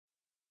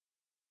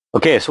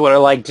Okay, so what I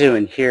like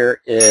doing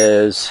here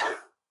is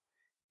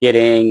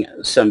getting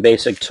some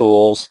basic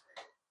tools.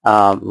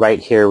 Right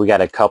here we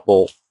got a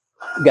couple,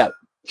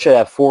 should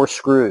have 4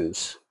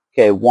 screws.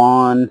 Okay,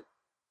 1,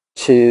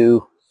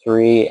 2,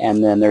 3,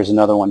 and then there's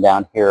another one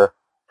down here,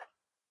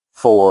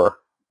 4.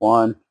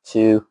 1,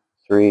 2,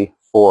 3,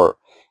 4.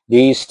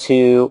 These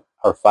two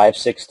are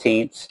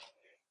 5/16.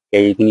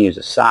 Okay, you can use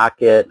a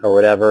socket or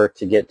whatever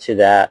to get to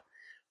that.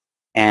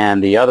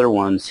 And the other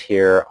ones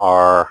here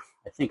are,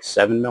 I think,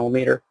 7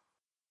 millimeter.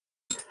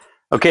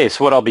 Okay,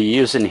 so what I'll be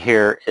using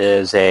here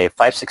is a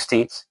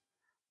 5/16,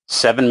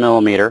 7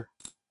 millimeter,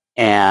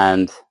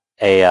 and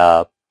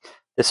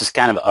this is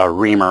kind of a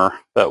reamer,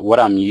 but what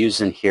I'm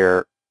using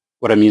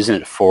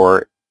it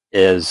for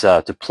is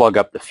to plug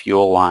up the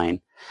fuel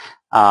line.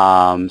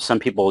 Some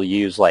people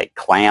use like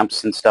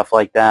clamps and stuff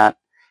like that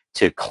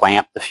to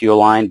clamp the fuel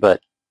line,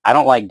 but I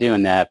don't like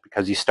doing that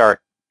because you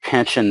start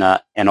pinching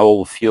an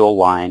old fuel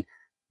line,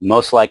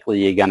 most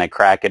likely you're going to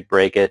crack it,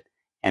 break it,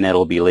 and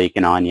it'll be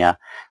leaking on you.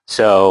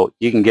 So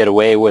you can get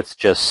away with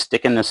just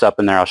sticking this up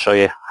in there. I'll show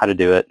you how to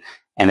do it.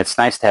 And it's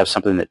nice to have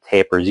something that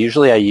tapers.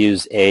 Usually I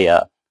use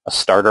a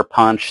starter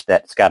punch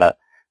that's got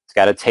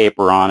a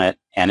taper on it,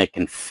 and it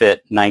can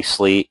fit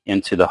nicely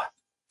into the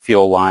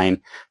fuel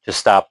line to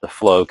stop the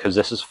flow, because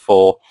this is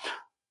full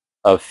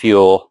of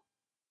fuel.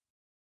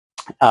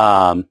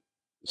 So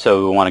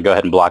we want to go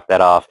ahead and block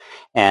that off.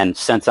 And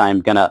since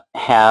I'm going to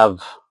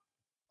have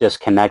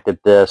disconnected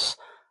this,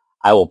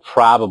 I will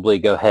probably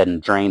go ahead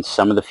and drain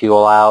some of the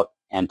fuel out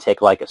and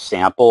take like a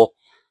sample,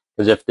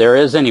 because if there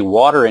is any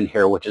water in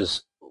here, which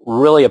is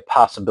really a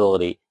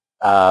possibility,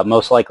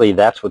 most likely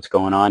that's what's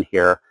going on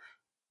here.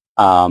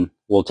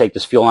 We'll take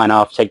this fuel line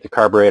off, take the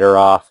carburetor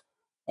off,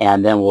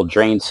 and then we'll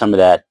drain some of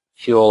that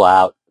fuel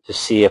out to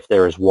see if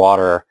there is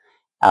water.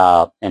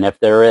 And if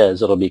there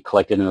is, it'll be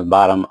collected in the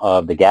bottom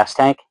of the gas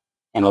tank,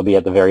 and it'll be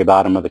at the very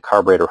bottom of the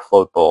carburetor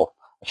float bowl.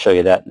 I'll show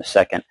you that in a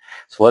second.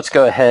 So let's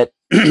go ahead.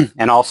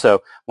 And also,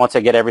 once I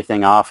get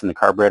everything off and the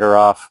carburetor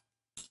off,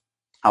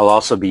 I'll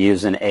also be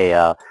using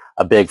a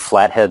big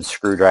flathead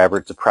screwdriver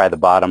to pry the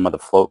bottom of the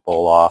float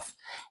bowl off,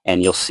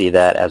 and you'll see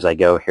that as I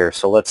go here.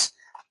 So let's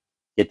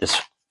get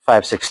this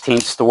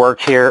 5/16 to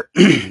work here.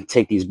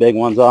 Take these big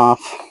ones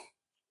off,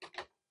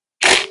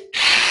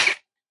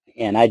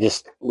 and I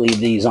just leave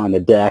these on the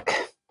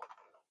deck.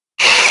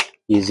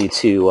 Easy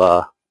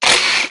to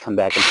come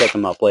back and pick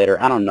them up later.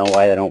 I don't know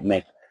why they don't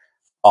make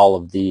all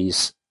of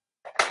these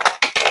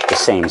the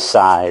same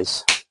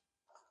size.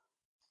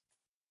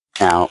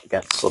 Now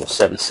got this little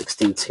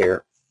 7/16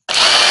 here.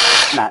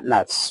 Not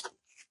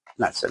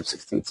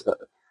 7/16,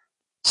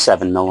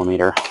 7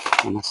 millimeter,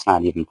 and it's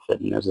not even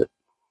fitting, is it?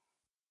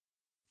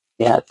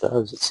 Yeah, it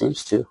does. It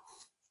seems to.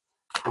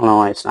 I don't know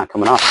why it's not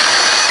coming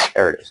off.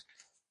 There it is.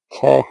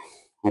 Okay,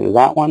 there's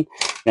that one.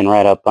 Then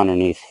right up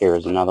underneath here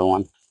is another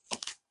one.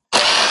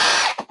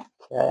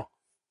 Okay,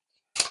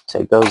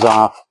 take those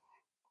off.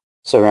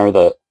 So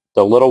remember,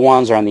 the little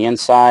ones are on the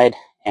inside,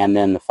 and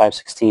then the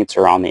 5/16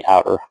 are on the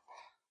outer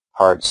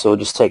part. So we'll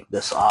just take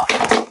this off.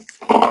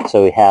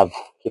 So we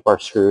keep our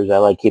screws. I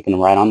like keeping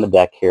them right on the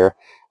deck here.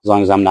 As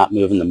long as I'm not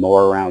moving the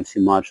mower around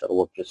too much, it'll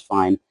work just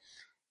fine.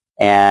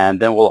 And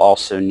then we'll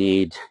also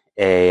need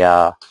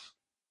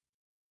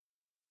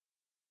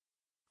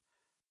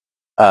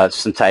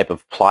some type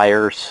of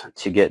pliers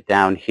to get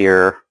down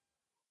here,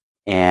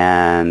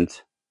 and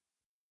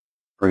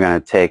we're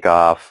going to take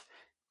off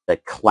the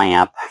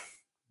clamp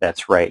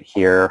that's right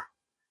here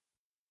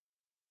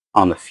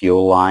on the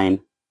fuel line.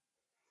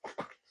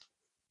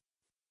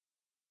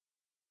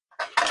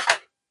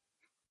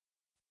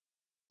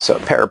 So a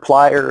pair of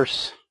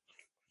pliers.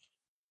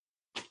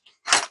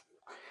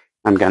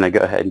 I'm going to go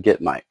ahead and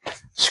get my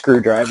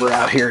screwdriver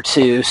out here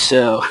too.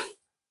 So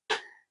I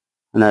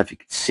don't know if you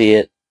can see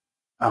it.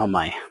 Oh,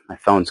 my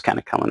phone's kind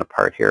of coming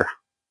apart here.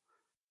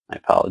 My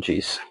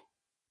apologies.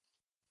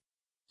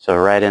 So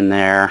right in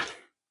there,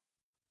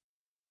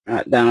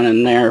 right down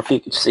in there, if you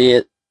can see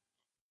it,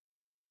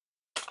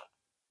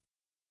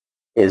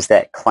 is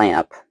that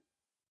clamp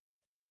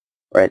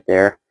right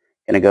there.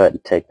 Going to go ahead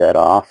and take that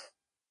off.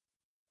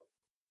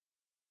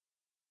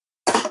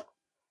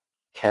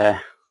 Okay.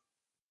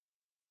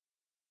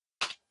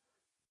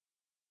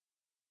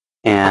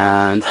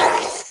 And then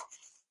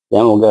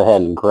we'll go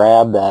ahead and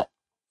grab that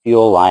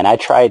fuel line. I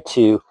try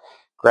to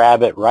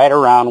grab it right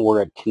around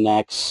where it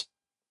connects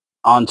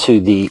onto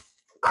the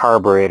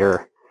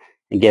carburetor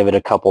and give it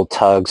a couple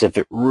tugs. If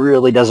it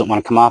really doesn't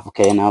want to come off,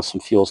 okay, now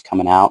some fuel's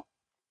coming out.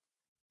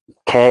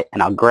 Okay,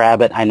 and I'll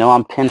grab it. I know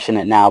I'm pinching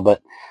it now,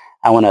 but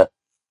I want to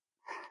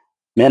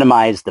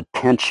minimize the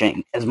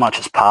pinching as much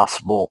as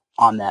possible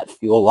on that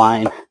fuel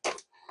line.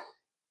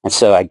 And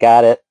so I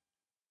got it,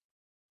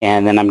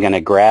 and then I'm going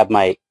to grab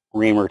my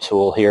reamer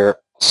tool here,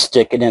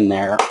 stick it in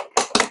there,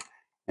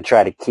 and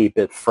try to keep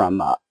it from,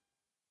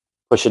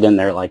 push it in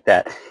there like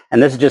that.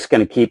 And this is just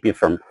going to keep you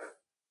from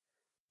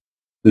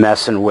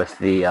messing with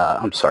the,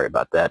 I'm sorry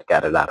about that,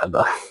 got it out of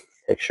the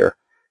picture.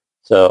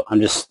 So I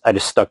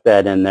just stuck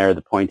that in there,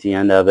 the pointy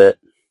end of it.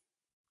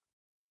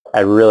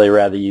 I'd really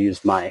rather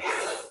use my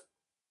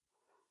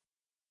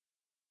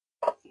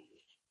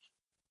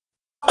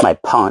my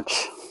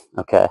punch,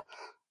 okay?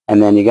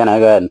 And then you're going to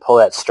go ahead and pull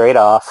that straight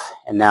off,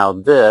 and now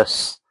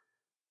this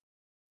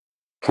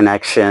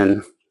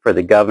connection for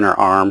the governor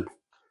arm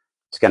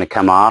is going to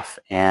come off,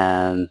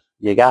 and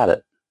you got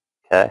it,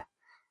 okay?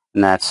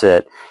 And that's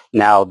it.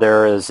 Now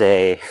there is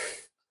a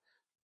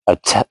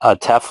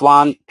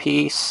Teflon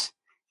piece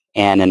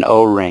and an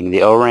O-ring.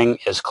 The O-ring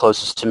is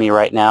closest to me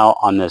right now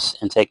on this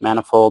intake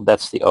manifold.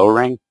 That's the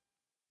O-ring.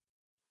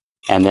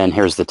 And then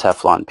here's the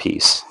Teflon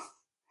piece.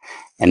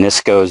 And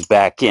this goes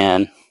back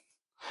in.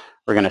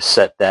 We're going to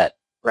set that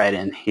right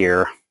in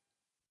here.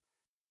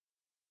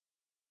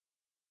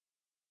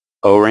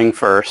 O-ring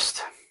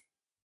first.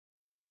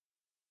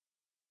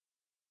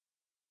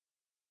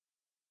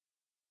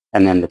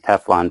 And then the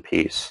Teflon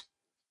piece.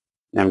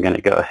 And I'm going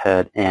to go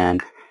ahead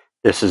and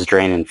this is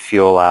draining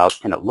fuel out.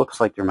 And it looks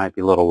like there might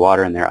be a little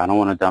water in there. I don't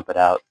want to dump it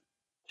out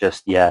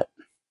just yet.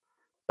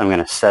 I'm going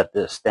to set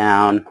this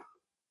down.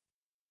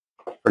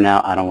 For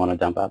now, I don't want to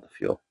dump out the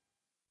fuel.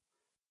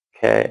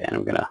 Okay, and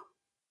I'm going to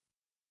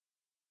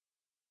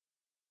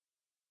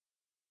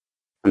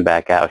come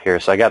back out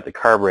here. So I got the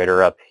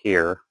carburetor up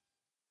here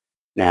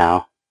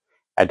now.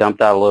 I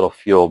dumped out a little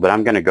fuel, but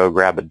I'm going to go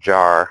grab a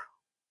jar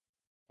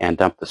and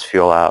dump this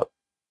fuel out.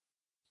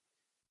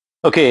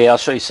 Okay, I'll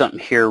show you something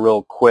here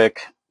real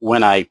quick.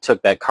 When I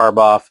took that carb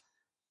off,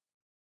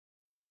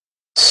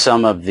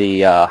 some of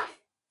the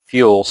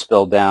fuel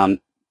spilled down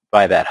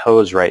by that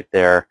hose right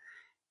there,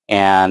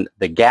 and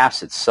the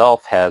gas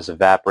itself has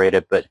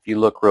evaporated, but if you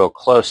look real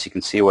close, you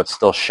can see what's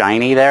still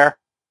shiny there.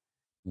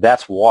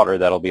 That's water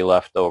that'll be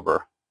left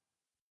over.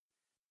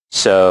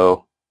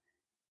 So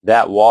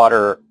that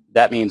water,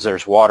 that means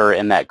there's water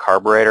in that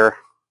carburetor,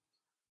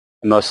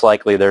 and most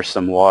likely there's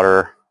some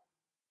water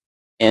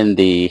in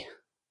the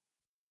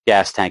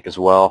gas tank as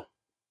well.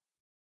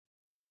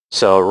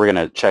 So we're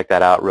going to check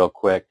that out real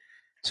quick.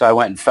 So I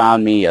went and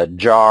found me a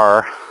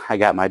jar. I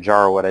got my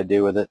jar, what I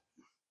do with it.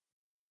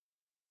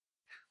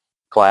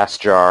 Glass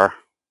jar.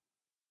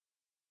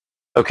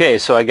 Okay,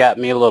 so I got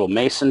me a little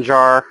mason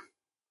jar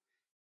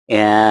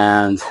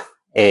and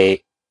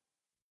a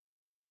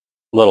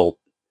little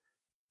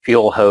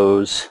fuel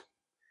hose.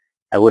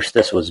 I wish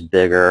this was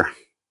bigger.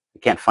 I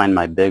can't find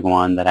my big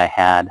one that I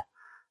had.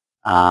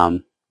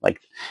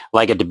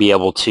 Like it to be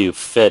able to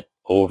fit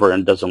over,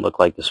 and it doesn't look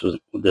like this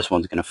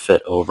one's going to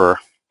fit over.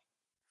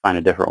 Find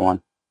a different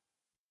one.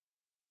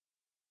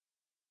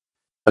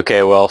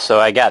 Okay, well, so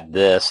I got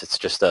this. It's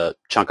just a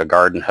chunk of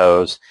garden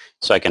hose,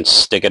 so I can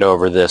stick it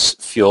over this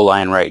fuel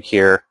line right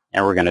here,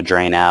 and we're going to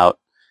drain out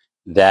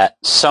that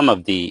some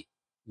of the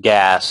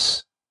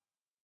gas,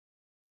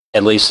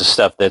 at least the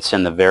stuff that's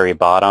in the very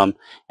bottom,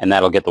 and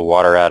that'll get the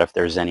water out if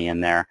there's any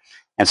in there.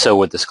 And so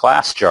with this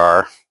glass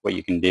jar, what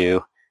you can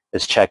do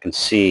is check and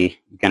see.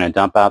 You're going to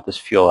dump out this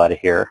fuel out of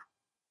here.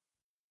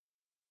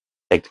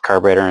 Take the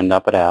carburetor and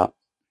dump it out.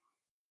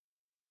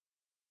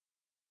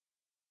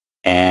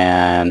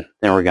 And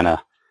then we're going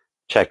to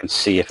check and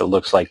see if it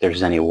looks like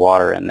there's any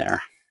water in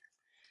there.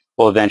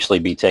 We'll eventually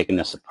be taking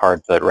this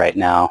apart, but right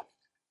now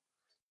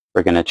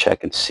we're going to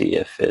check and see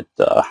if it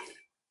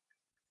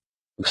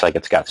looks like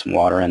it's got some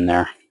water in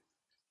there.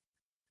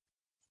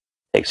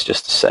 Takes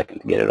just a second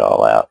to get it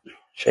all out.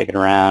 Shake it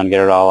around,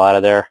 get it all out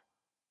of there.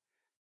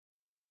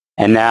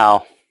 And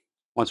now,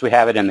 once we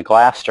have it in the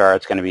glass jar,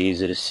 it's going to be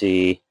easy to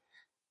see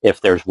if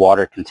there's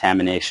water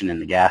contamination in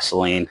the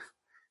gasoline.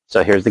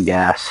 So here's the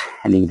gas,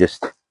 and you can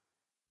just put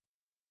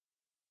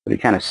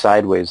it kind of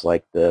sideways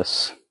like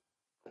this.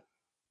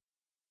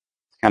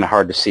 It's kind of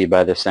hard to see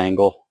by this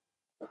angle,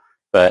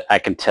 but I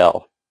can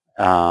tell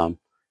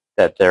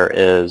that there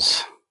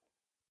is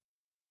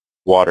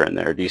water in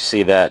there. Do you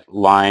see that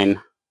line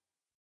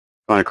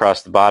going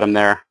across the bottom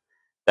there?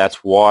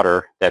 That's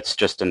water that's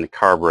just in the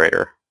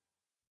carburetor.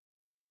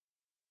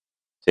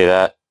 See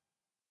that?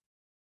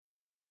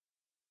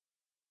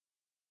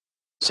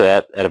 So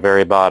at the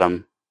very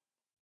bottom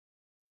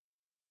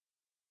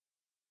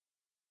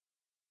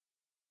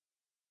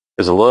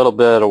there's a little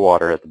bit of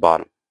water at the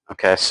bottom.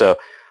 Okay, so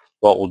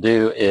what we'll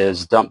do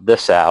is dump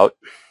this out.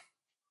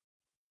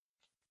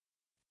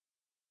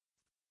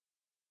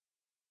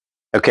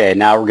 Okay,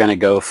 now we're going to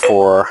go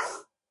for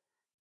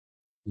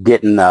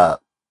getting the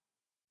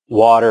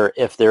water,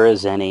 if there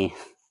is any,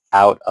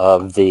 out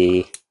of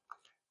the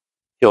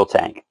fuel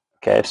tank.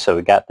 Okay, so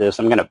we got this.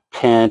 I'm going to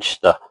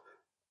pinch the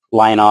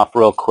line off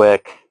real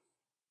quick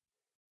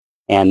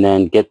and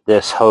then get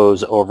this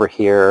hose over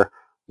here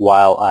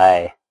while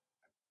I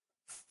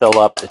fill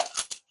up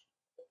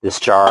this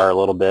jar a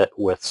little bit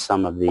with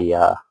some of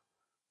the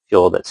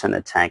fuel that's in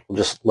the tank. We'll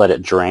just let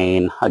it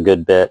drain a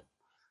good bit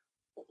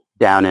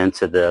down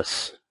into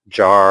this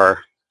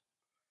jar.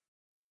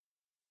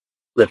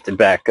 Lift it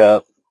back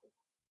up.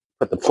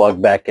 Put the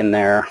plug back in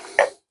there.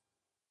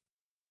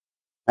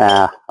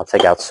 I'll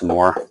take out some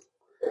more.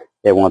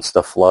 It wants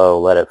to flow.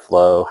 Let it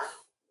flow.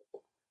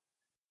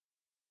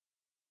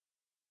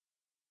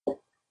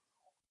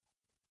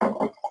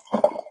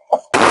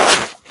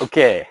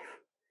 Okay.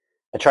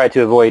 I tried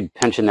to avoid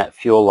pinching that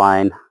fuel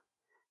line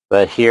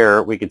But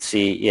here we could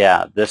see,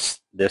 yeah, this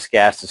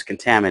gas is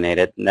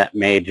contaminated, and that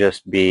may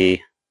just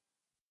be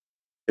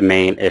the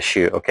main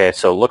issue. Okay,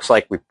 so it looks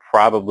like we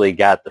probably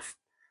got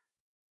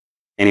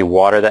any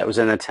water that was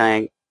in the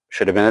tank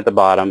should have been at the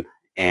bottom,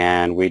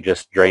 and we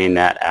just drained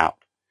that out.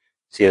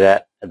 See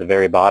that at the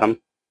very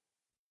bottom?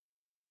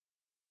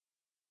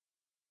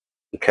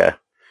 Okay,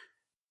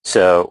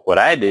 so what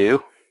I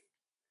do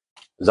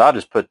is I'll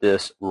just put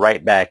this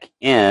right back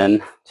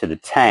in to the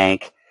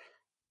tank.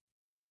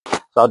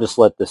 So I'll just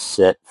let this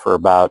sit for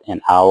about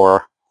an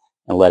hour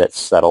and let it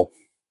settle.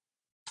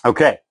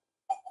 Okay,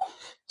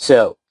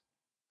 so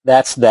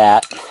that's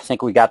that. I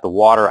think we got the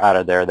water out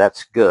of there.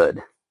 That's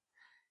good.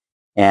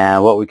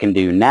 And what we can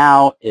do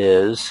now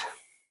is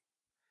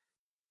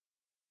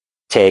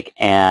take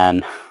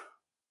and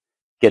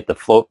get the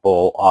float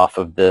bowl off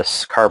of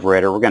this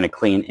carburetor. We're going to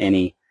clean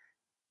any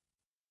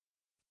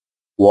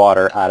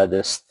water out of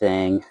this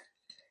thing.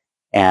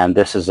 And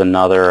this is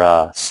another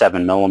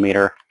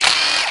 7mm.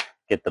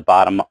 Get the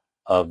bottom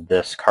of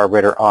this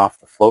carburetor off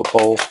the float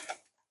bowl.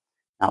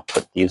 I'll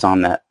put these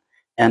on that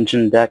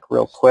engine deck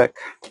real quick.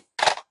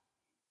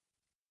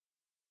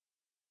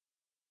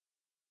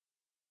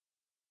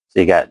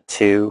 So you got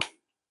two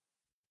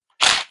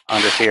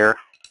under here,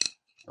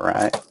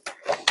 right?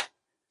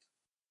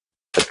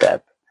 Put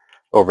that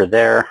over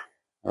there,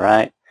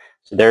 right?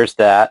 So there's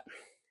that.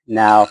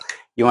 Now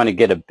you want to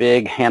get a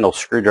big handle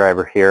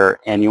screwdriver here,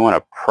 and you want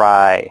to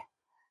pry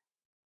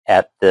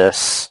at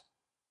this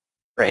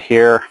right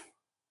here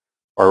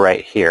or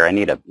right here. I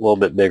need a little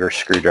bit bigger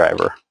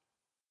screwdriver.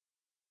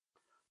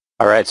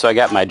 All right, so I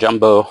got my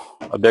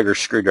a bigger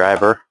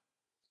screwdriver,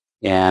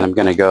 and I'm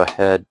going to go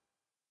ahead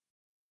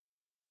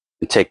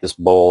and take this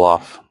bowl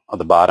off of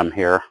the bottom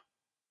here.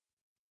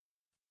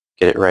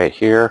 Get it right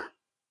here.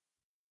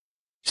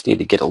 Just need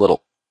to get a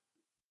little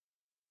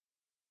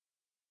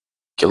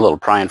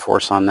prying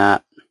force on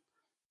that.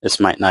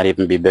 This might not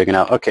even be big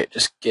enough. Okay,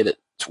 just get it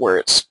to where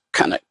it's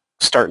kind of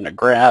starting to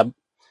grab.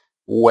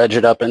 Wedge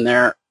it up in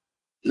there.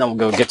 Then we'll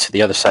go get to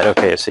the other side.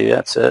 Okay, see,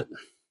 that's it.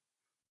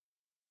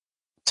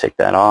 Take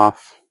that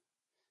off.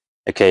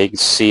 Okay, you can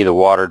see the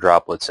water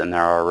droplets in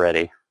there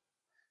already.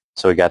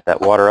 So we got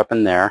that water up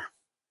in there.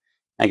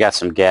 I got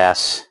some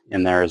gas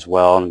in there as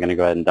well. I'm going to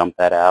go ahead and dump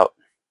that out.